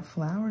got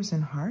flowers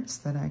and hearts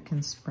that I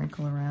can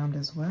sprinkle around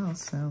as well,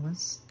 so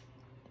let's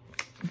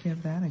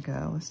give that a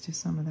go. Let's do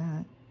some of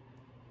that.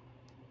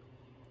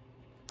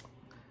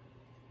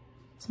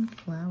 Some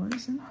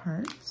flowers and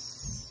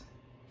hearts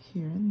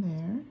here and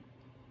there.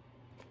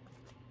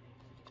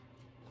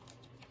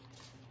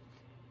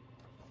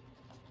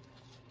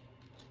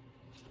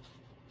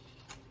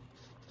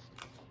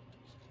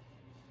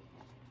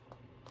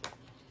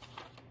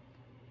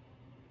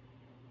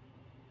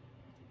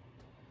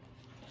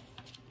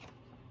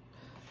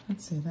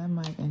 Let's see, that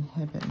might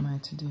inhibit my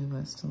to-do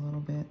list a little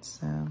bit,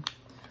 so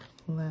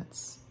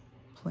let's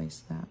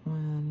place that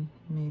one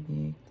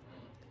maybe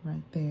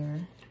right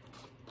there.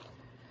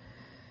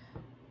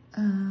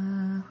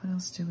 What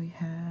else do we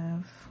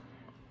have?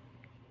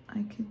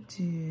 I could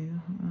do,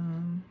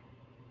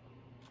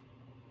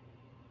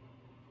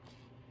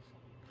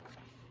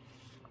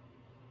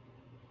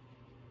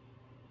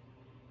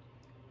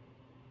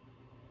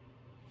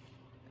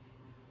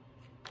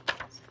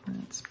 so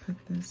let's put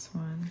this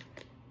one.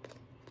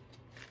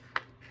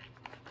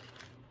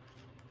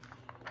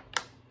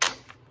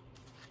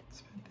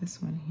 This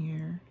one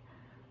here.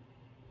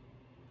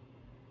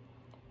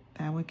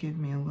 That would give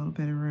me a little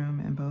bit of room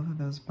in both of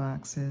those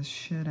boxes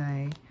should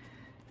I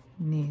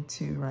need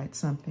to write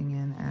something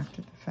in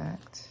after the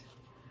fact.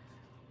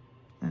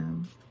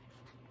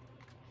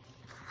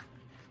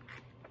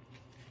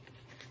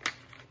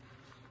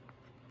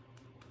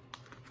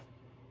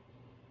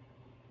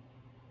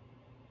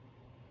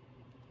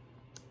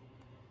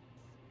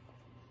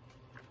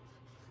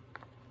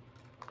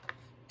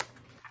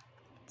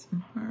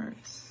 Some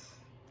hearts.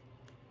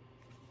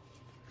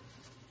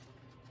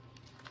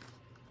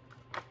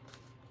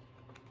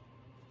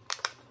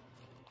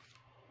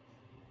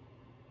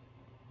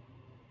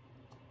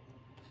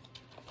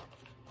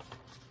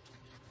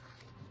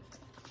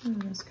 Ooh,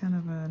 that's kind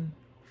of an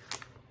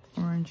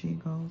orangey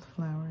gold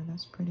flower.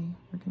 That's pretty.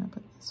 We're gonna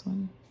put this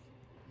one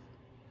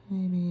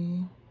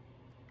maybe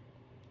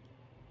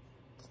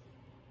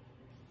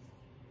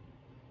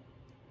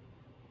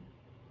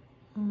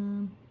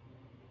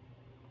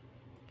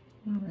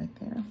right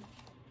there.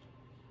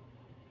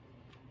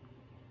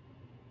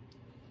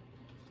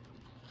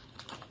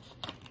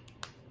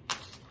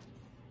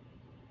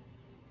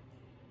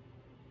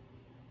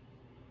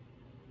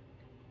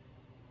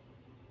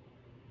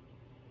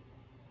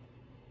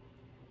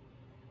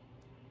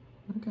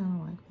 I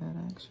kind of like that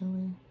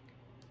actually.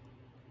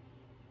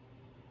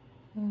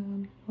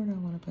 Where do I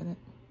want to put it?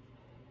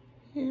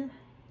 Here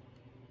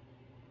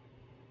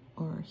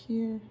or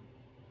here?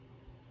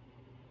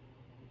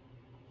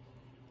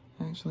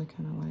 I actually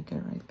kind of like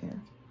it right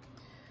there.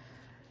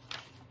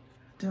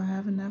 Do I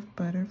have enough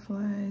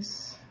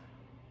butterflies?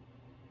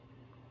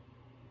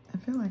 I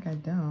feel like I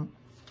don't.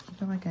 I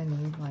feel like I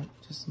need like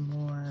just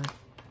more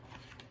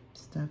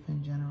stuff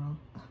in general.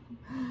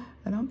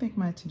 I don't think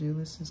my to-do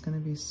list is going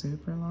to be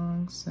super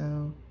long, so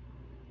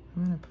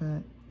I'm going to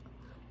put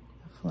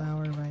a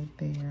flower right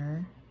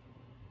there.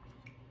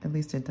 At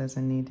least it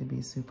doesn't need to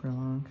be super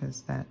long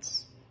because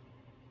that's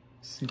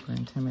super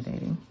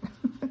intimidating,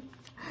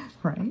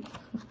 right?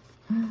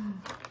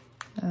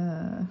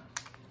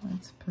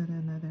 Let's put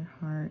another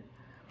heart.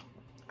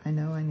 I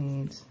know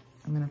I'm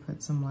going to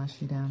put some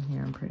washi down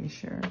here, I'm pretty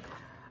sure.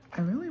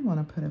 I really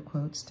want to put a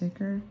quote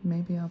sticker.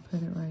 Maybe I'll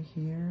put it right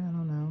here. I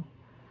don't know.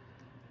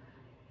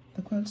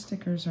 The quote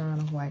stickers are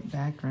on a white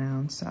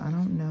background, so I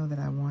don't know that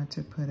I want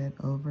to put it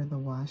over the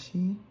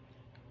washi.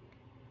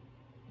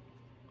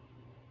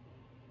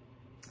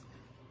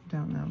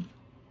 Don't know.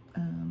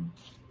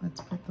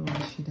 Let's put the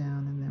washi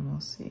down and then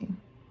we'll see.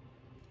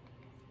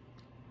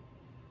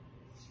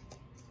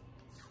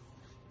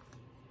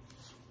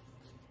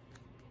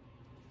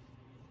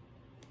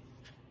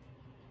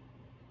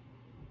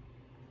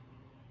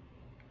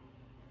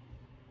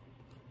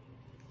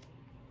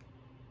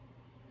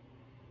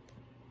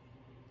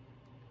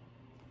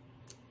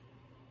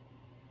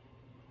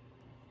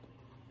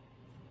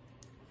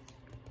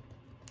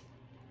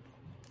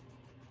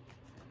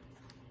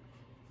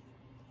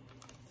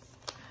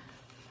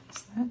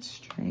 That's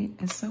straight.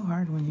 It's so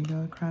hard when you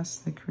go across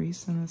the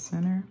crease in the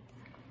center.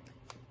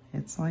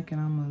 It's like it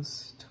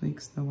almost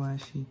tweaks the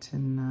washi to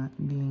not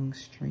being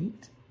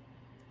straight.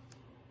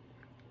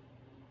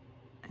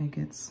 It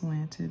gets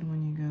slanted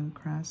when you go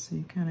across, so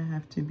you kind of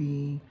have to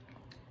be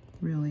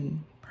really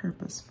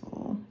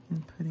purposeful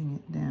in putting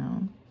it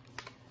down.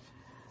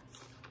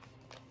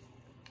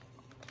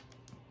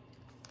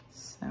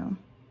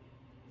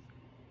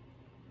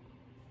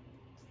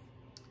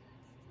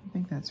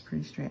 that's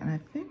pretty straight. And I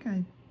think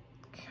I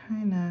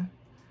kind of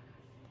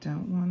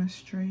don't want a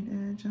straight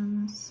edge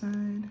on this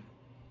side.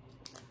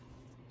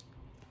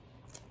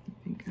 I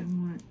think I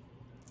want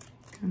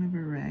kind of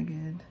a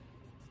ragged,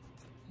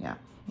 yeah,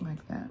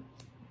 like that.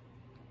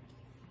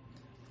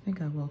 I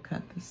think I will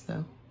cut this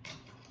though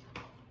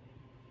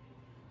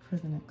for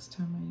the next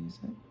time I use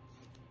it.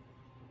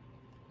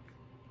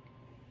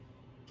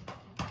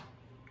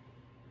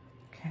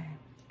 Okay,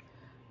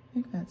 I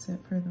think that's it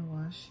for the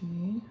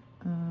washi.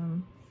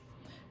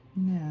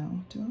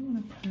 Now, do I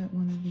want to put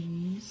one of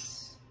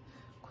these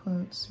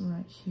quotes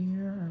right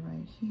here or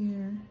right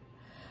here?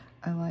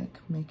 I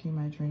like making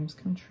my dreams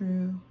come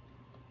true.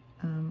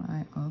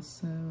 I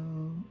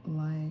also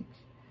like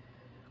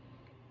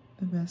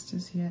the best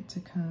is yet to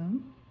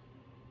come.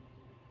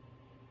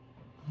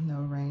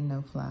 No rain,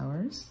 no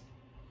flowers.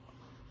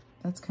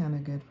 That's kind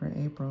of good for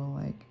April,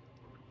 like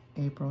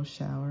April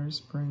showers,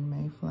 spring,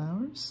 May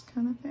flowers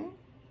kind of thing.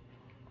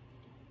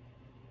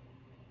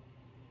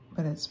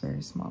 But it's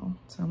very small,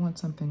 so I want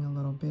something a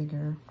little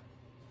bigger.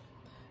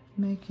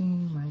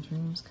 Making my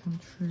dreams come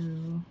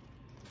true.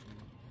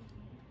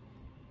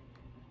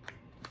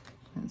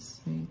 Let's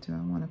see, do I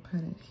want to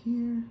put it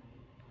here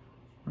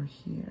or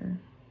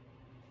here?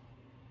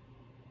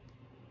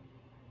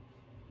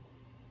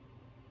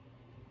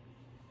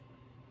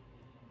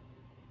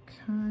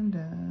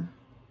 Kinda.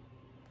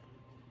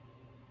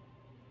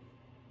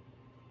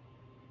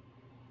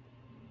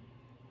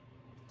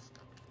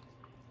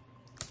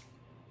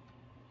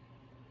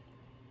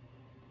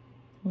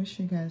 Wish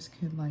you guys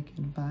could like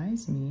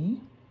advise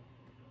me.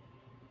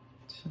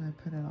 Should I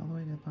put it all the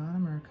way to the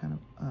bottom or kind of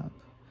up?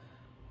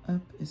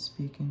 Up is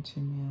speaking to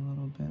me a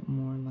little bit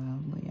more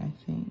loudly, I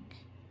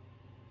think.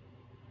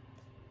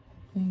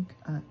 I think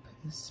up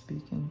is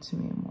speaking to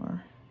me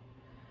more.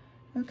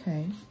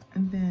 Okay,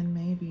 and then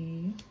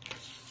maybe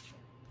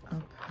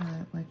I'll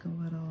put like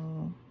a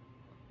little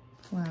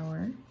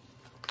flower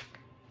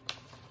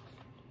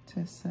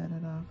to set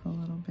it off a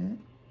little bit.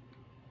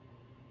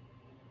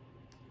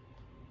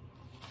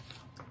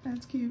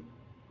 That's cute.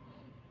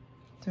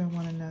 Do I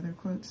want another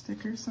quote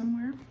sticker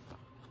somewhere?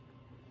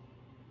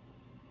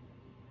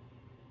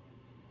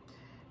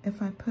 If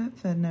I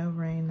put the no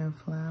rain, no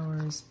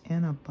flowers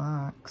in a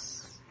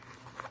box,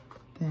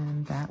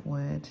 then that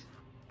would,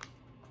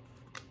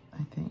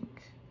 I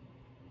think,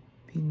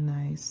 be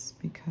nice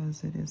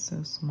because it is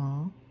so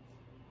small.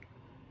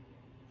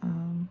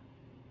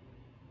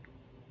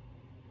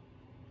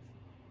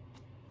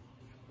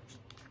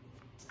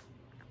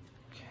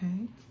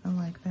 Okay, I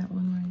like that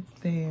one right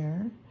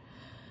there.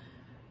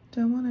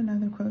 Do I want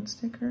another quote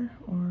sticker?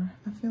 Or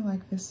I feel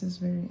like this is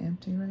very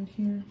empty right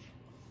here.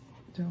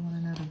 Do I want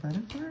another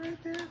butterfly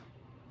right there?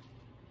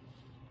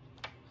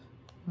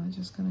 Am I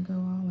just gonna go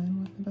all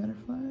in with the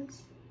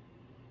butterflies?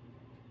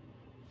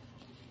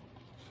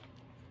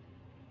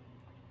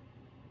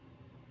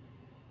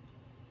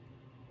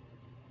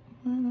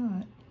 Why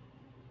not?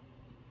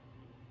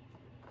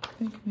 I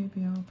think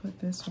maybe I'll put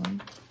this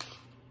one.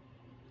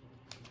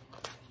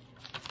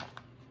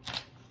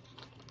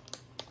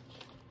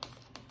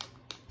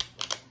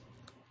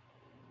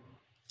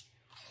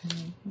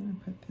 Okay, I'm gonna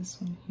put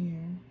this one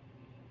here.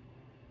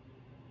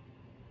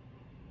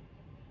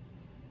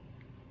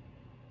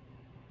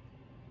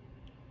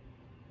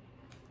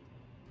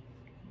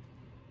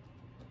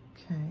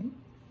 Okay.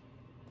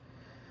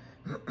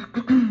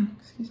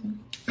 Excuse me.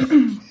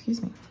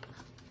 Excuse me.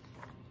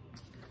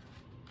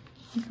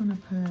 I'm gonna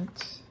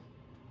put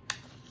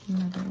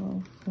another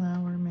little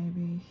flower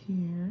maybe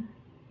here.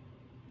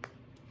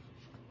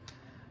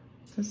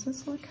 Does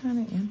this look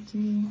kind of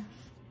empty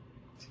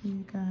to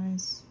you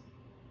guys?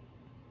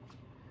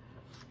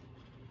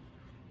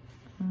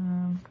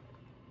 I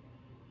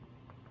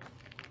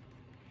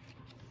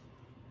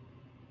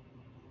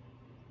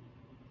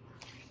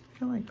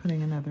feel like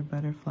putting another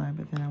butterfly,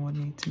 but then I would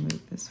need to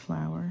move this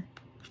flower.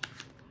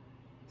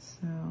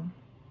 So,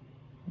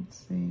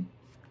 let's see.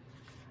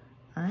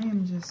 I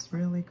am just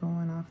really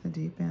going off the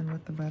deep end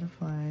with the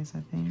butterflies,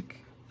 I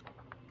think.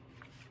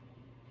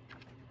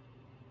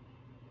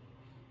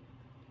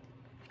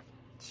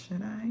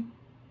 Should I?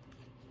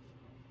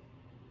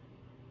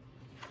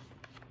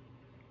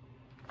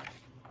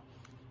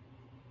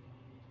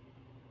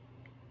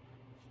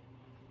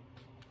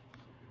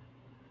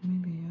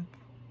 Maybe up.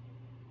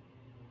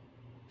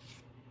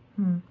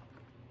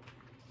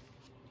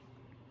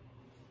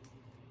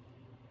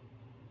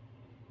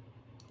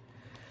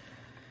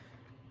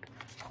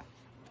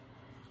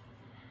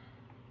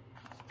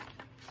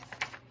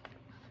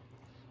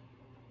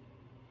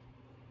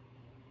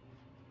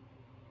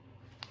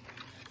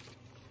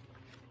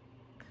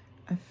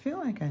 I feel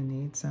like I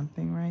need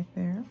something right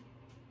there.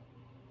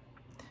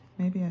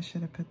 Maybe I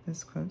should have put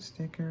this quote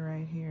sticker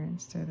right here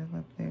instead of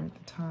up there at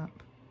the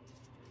top.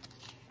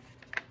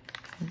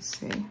 Let's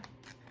see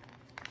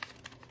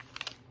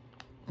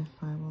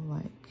if I will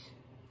like.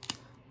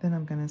 Then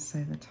I'm gonna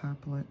say the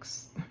top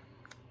looks.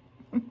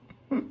 I'm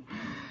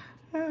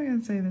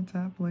gonna say the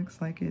top looks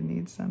like it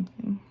needs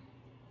something.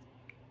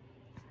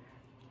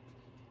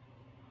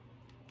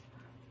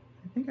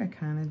 I think I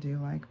kind of do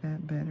like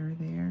that better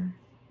there.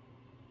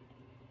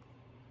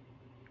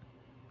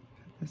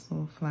 Got this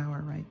little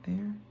flower right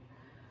there.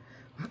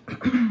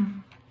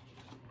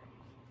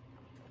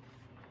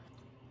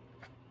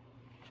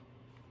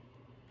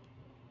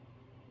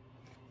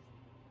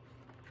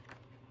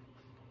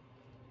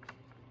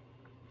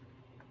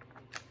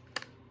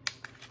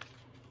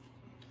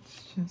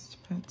 Let's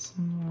just put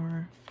some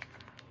more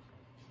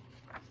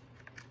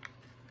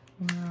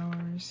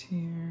flowers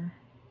here.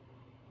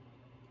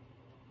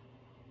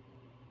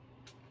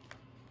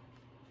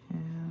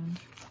 And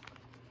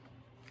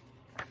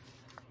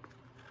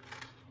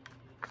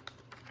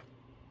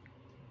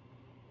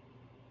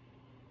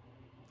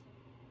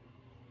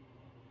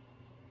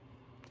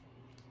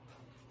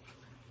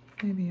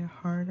maybe a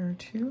heart or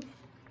two.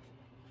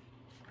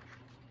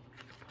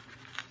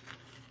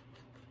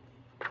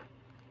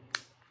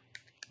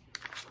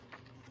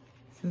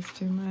 Is this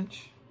too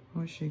much? I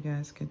wish you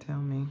guys could tell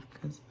me,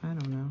 because I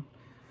don't know.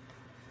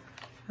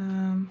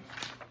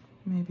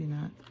 Maybe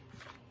not.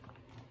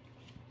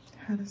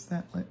 How does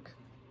that look?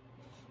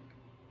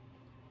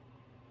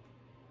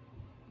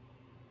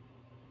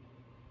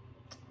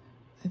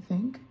 I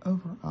think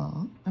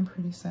overall, I'm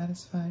pretty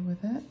satisfied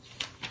with it.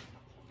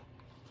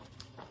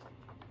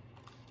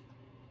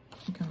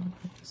 I'm gonna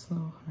put this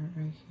little heart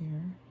right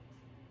here.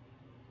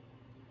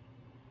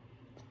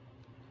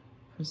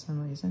 For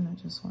some reason,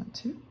 I just want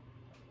to.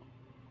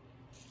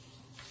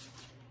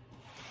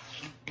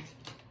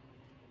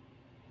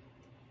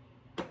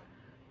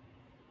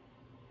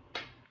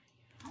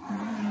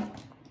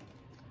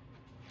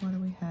 What do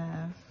we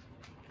have?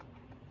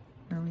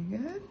 Are we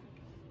good?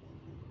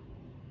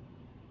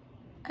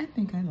 I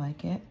think I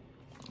like it.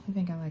 I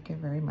think I like it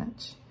very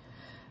much.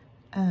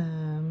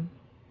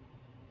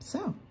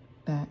 So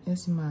that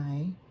is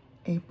my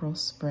April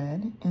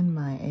spread in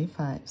my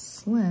A5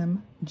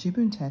 Slim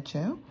Jibun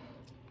Techo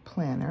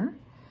planner.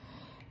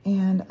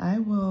 And I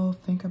will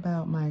think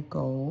about my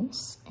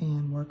goals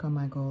and work on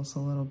my goals a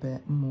little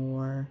bit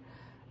more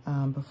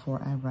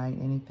before I write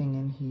anything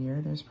in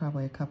here. There's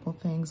probably a couple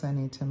things I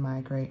need to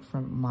migrate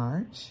from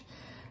March,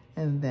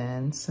 and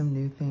then some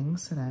new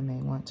things that I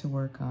may want to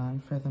work on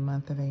for the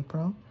month of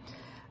April.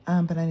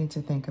 But I need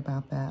to think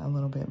about that a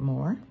little bit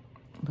more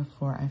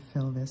before I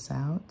fill this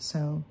out.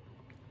 So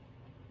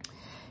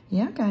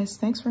yeah, guys,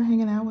 thanks for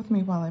hanging out with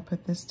me while I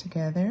put this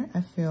together.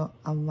 I feel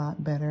a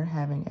lot better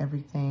having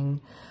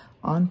everything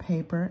on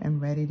paper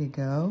and ready to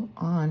go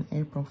on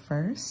April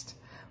 1st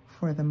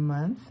for the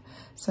month.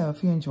 So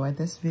if you enjoyed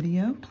this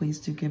video, please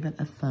do give it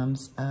a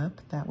thumbs up.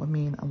 That would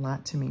mean a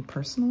lot to me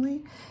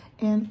personally,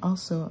 and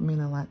also mean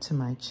a lot to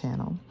my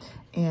channel.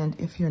 And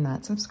if you're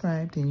not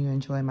subscribed and you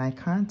enjoy my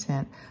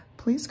content,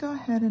 please go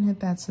ahead and hit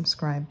that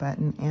subscribe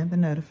button and the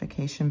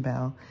notification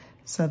bell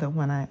so that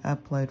when I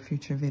upload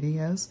future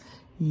videos,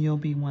 you'll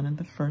be one of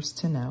the first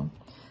to know.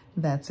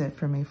 That's it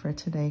for me for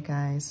today,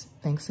 guys.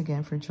 Thanks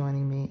again for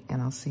joining me,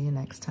 and I'll see you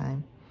next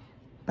time.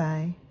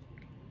 Bye.